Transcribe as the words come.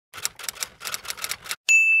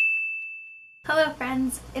Hello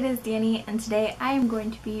friends, it is Danny and today I am going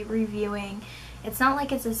to be reviewing It's Not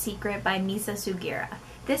Like It's a Secret by Misa Sugiura.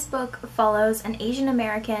 This book follows an Asian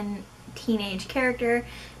American teenage character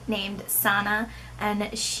named Sana,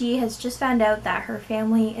 and she has just found out that her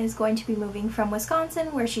family is going to be moving from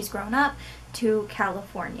Wisconsin, where she's grown up, to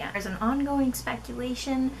California. There's an ongoing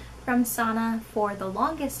speculation from Sana for the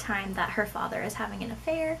longest time that her father is having an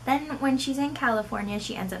affair. Then when she's in California,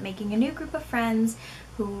 she ends up making a new group of friends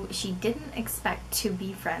who she didn't expect to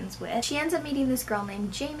be friends with. She ends up meeting this girl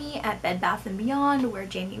named Jamie at Bed Bath & Beyond, where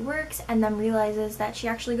Jamie works, and then realizes that she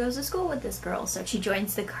actually goes to school with this girl. So she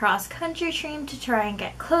joins the cross-country team to try and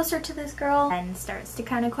get closer to this girl and starts to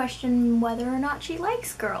kind of question whether or not she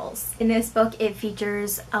likes girls. In this book, it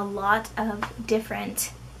features a lot of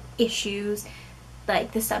different issues,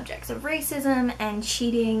 like the subjects of racism and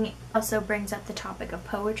cheating. Also brings up the topic of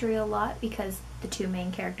poetry a lot because the two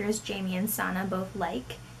main characters, Jamie and Sana, both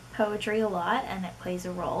like poetry a lot and it plays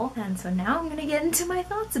a role. And so now I'm gonna get into my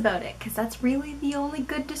thoughts about it because that's really the only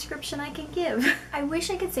good description I can give. I wish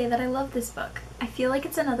I could say that I love this book. I feel like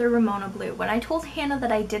it's another Ramona Blue. When I told Hannah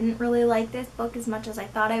that I didn't really like this book as much as I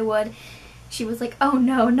thought I would, she was like, oh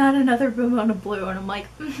no, not another Ramona Blue. And I'm like,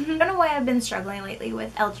 I don't know why I've been struggling lately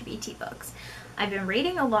with LGBT books. I've been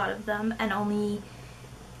reading a lot of them and only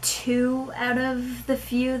 2 out of the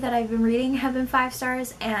few that I've been reading have been 5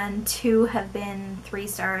 stars and 2 have been 3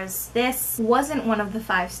 stars. This wasn't one of the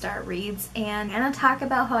 5-star reads, and I'm gonna talk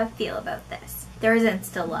about how I feel about this. There is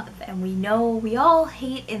insta love, and we know we all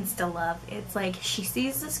hate insta love. It's like she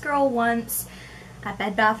sees this girl once at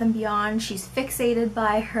Bed Bath & Beyond, she's fixated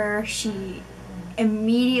by her, she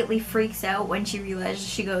immediately freaks out when she realizes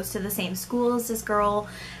she goes to the same school as this girl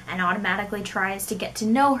and automatically tries to get to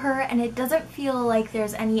know her, and it doesn't feel like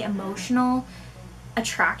there's any emotional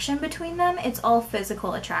attraction between them. It's all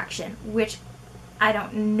physical attraction, which I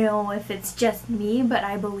don't know if it's just me, but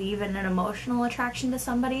I believe in an emotional attraction to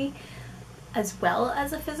somebody as well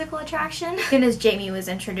as a physical attraction. As soon as Jamie was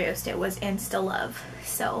introduced, it was insta love.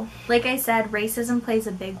 So, like I said, racism plays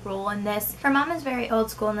a big role in this. Her mom is very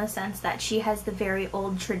old school in the sense that she has the very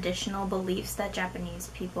old traditional beliefs that Japanese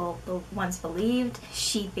people once believed.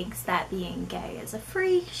 She thinks that being gay is a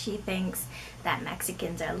freak. She thinks that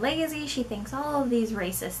Mexicans are lazy. She thinks all of these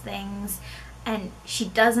racist things, and she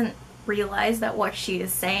doesn't realize that what she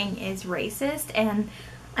is saying is racist. And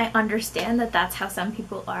I understand that that's how some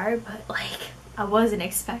people are, but like, I wasn't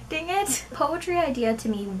expecting it. The poetry idea to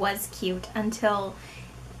me was cute until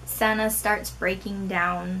Sana starts breaking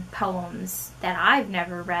down poems that I've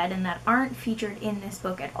never read and that aren't featured in this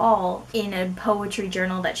book at all in a poetry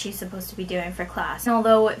journal that she's supposed to be doing for class. And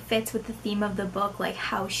although it fits with the theme of the book, like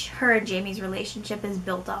how her and Jamie's relationship is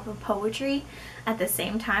built off of poetry, at the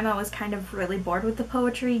same time I was kind of really bored with the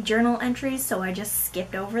poetry journal entries, so I just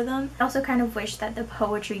skipped over them. I also kind of wish that the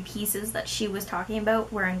poetry pieces that she was talking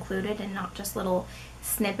about were included and not just little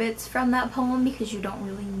snippets from that poem, because you don't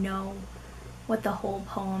really know what the whole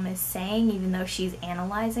poem is saying, even though she's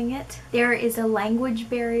analyzing it. There is a language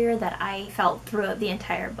barrier that I felt throughout the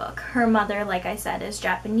entire book. Her mother, like I said, is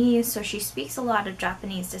Japanese, so she speaks a lot of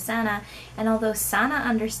Japanese to Sana, and although Sana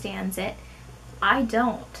understands it, I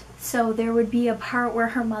don't. So there would be a part where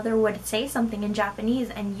her mother would say something in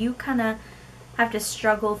Japanese and you kind of have to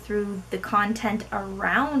struggle through the content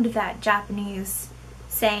around that Japanese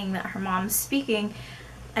saying that her mom's speaking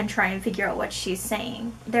and try and figure out what she's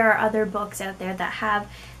saying. There are other books out there that have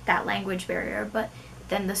that language barrier, but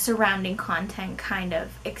then the surrounding content kind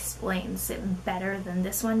of explains it better than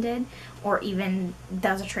this one did, or even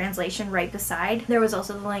does a translation right beside. There was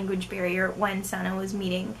also the language barrier when Sana was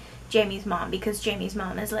meeting Jamie's mom, because Jamie's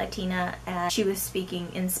mom is Latina and she was speaking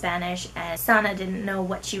in Spanish and Sana didn't know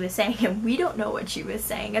what she was saying, and we don't know what she was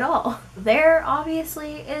saying at all. There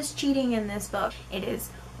obviously is cheating in this book. It is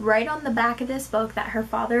right on the back of this book that her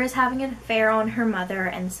father is having an affair on her mother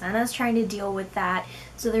and Sana's trying to deal with that.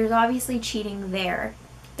 So there's obviously cheating there.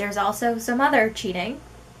 There's also some other cheating,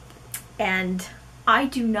 and I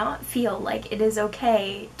do not feel like it is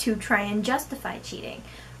okay to try and justify cheating.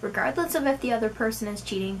 Regardless of if the other person is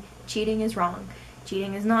cheating, cheating is wrong.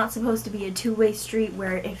 Cheating is not supposed to be a two-way street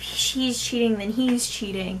where if she's cheating then he's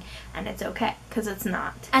cheating and it's okay, because it's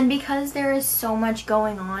not. And because there is so much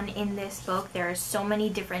going on in this book, there are so many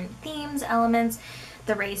different themes, elements,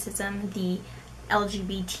 the racism, the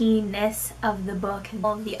LGBT-ness of the book, and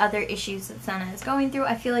all of the other issues that Sana is going through,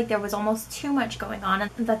 I feel like there was almost too much going on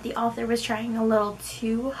and that the author was trying a little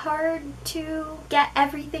too hard to get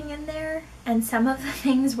everything in there, and some of the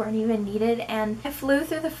things weren't even needed. And I flew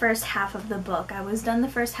through the first half of the book. I was done the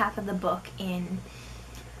first half of the book in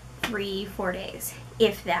 3-4 days.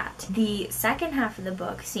 if that. The second half of the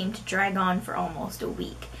book seemed to drag on for almost a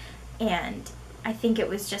week, and I think it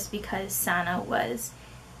was just because Sana was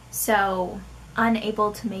so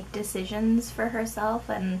unable to make decisions for herself,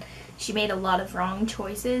 and she made a lot of wrong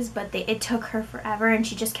choices, but it took her forever, and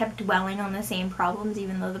she just kept dwelling on the same problems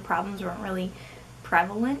even though the problems weren't really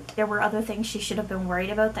prevalent. There were other things she should have been worried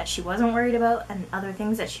about that she wasn't worried about, and other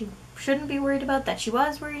things that she shouldn't be worried about that she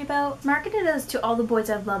was worried about. Marketed as To All the Boys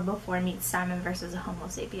I've Loved Before meets Simon versus a Homo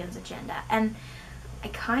Sapiens Agenda, and I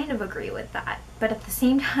kind of agree with that, but at the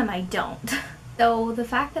same time I don't. So the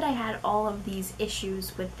fact that I had all of these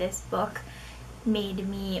issues with this book made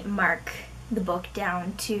me mark the book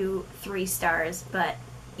down to 3 stars, but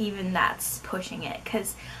even that's pushing it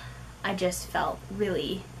because I just felt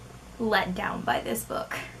really let down by this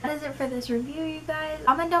book. That is it for this review, you guys.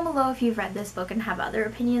 Comment down below if you've read this book and have other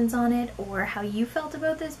opinions on it, or how you felt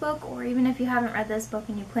about this book, or even if you haven't read this book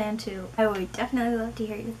and you plan to. I would definitely love to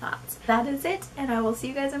hear your thoughts. That is it, and I will see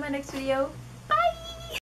you guys in my next video.